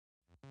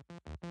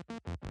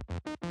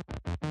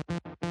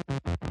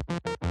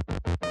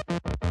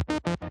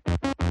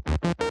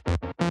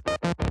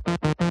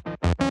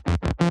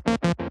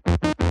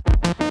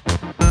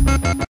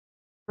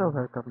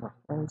welcome back.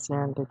 Guys,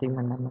 yan,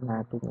 titingnan naman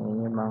natin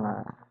ngayon yung mga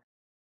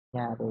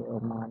nangyari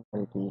o mga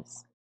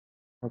notice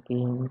sa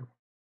game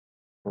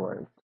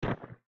board.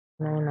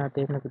 Ngayon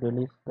natin,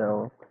 nag-release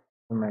daw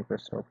yung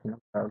Microsoft ng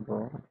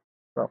bagong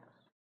box.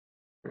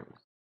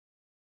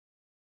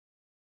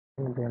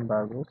 Ano ba yung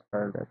bago?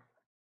 Scarlet.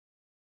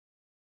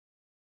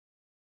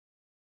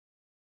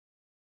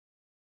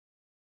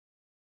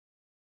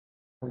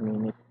 A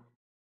minute.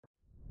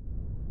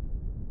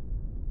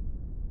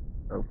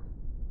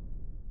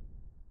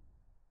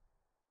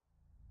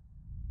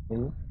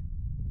 Okay.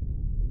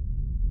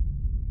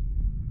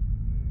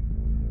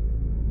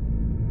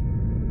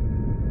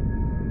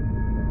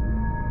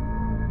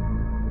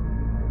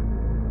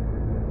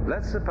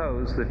 Let's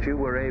suppose that you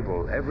were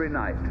able every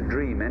night to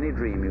dream any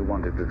dream you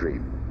wanted to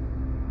dream.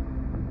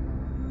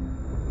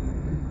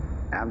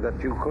 And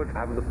that you could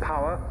have the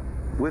power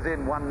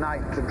within one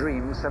night to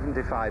dream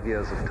 75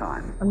 years of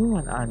time. Ano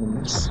yan,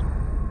 animals?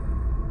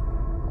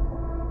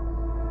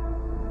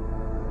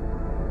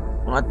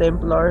 Mga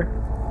Templar.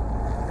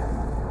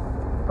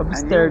 And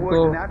you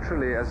would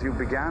naturally, as you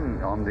began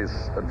on this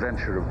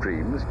adventure of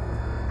dreams,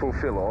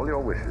 fulfill all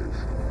your wishes.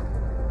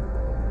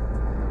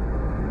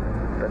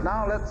 But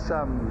now let's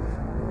have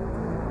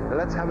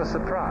a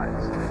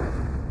surprise.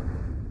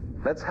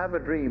 Let's have a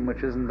dream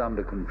which isn't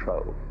under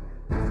control.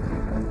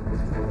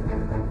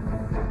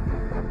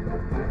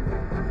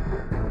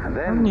 And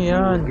then you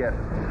would get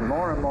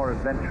more and more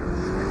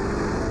adventurous.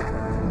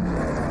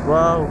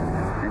 Wow.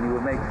 And you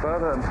would make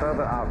further and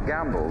further out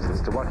gambles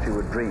as to what you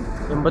would dream.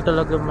 Yan ba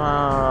talaga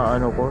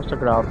ano ko sa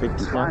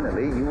graphics niya?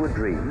 Finally, you would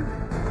dream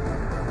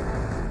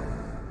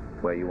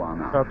where you are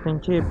now.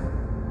 Crafting chip.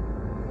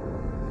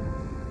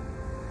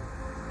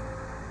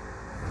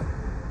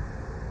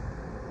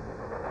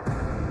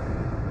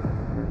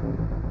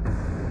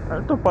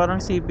 Ano to? Parang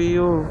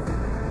CPU.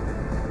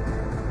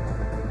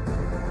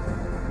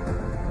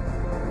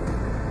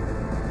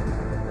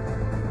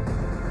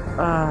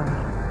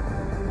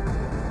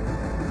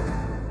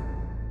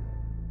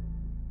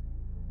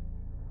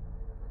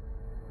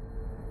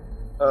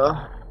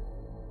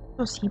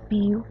 So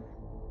CPU.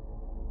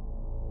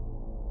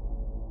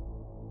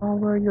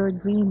 Power your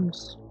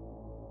dreams.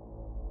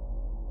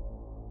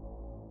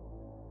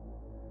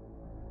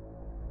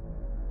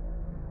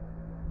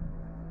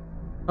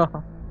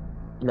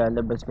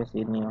 Ilalabas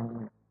kasi niya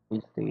yung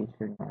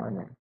PlayStation ng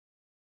ano.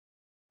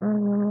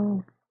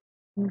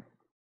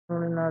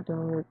 Ano natin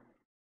ulit.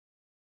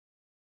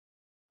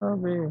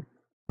 Sabi.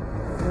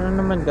 Ano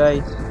naman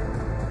guys.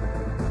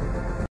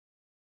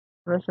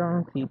 Wala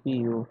siyang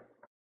CPU.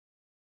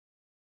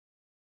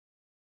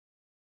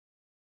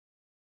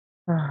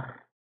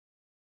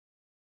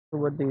 So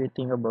what do you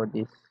think about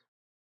this?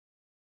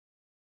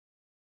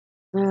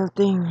 Well,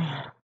 thing.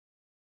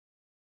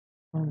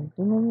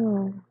 Tingnan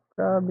nyo.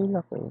 Grabe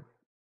laki.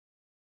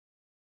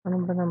 Ano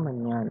ba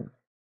naman yan?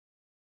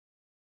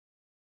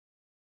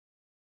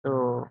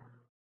 So,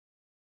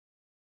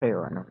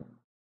 kayo ano?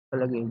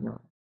 Palagay nyo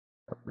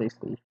sa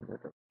PlayStation na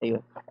to.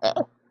 Ayun.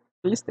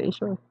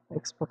 PlayStation.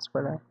 Xbox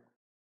pala.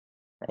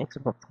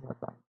 Xbox na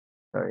to.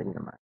 Sorry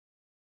naman.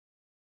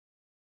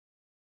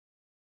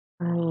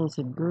 Is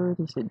it good?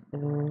 Is it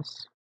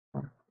this?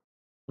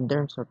 In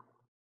terms of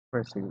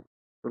firstly,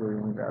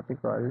 yung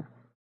graphical,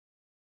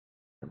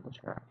 ano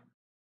siya.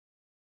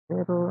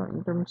 Pero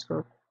in terms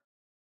of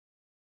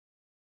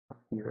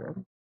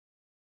appearance,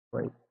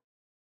 wait.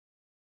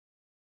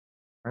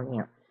 Ano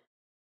yan?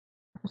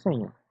 Ano sa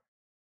inyo?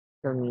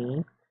 Tell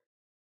me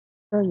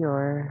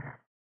your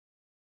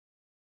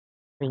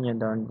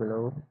opinion down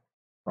below.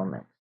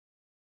 Comment.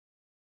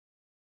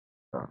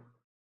 So,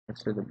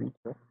 let's do the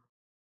video.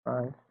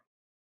 Bye.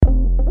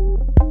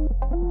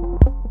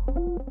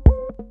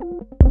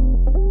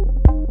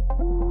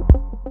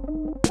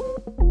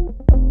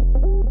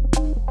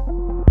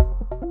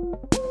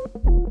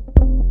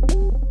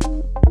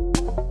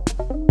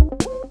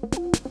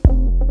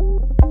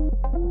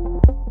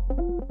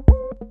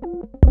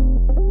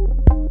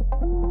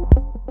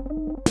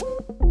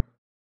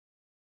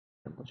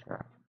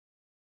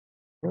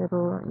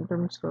 Pero in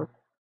terms of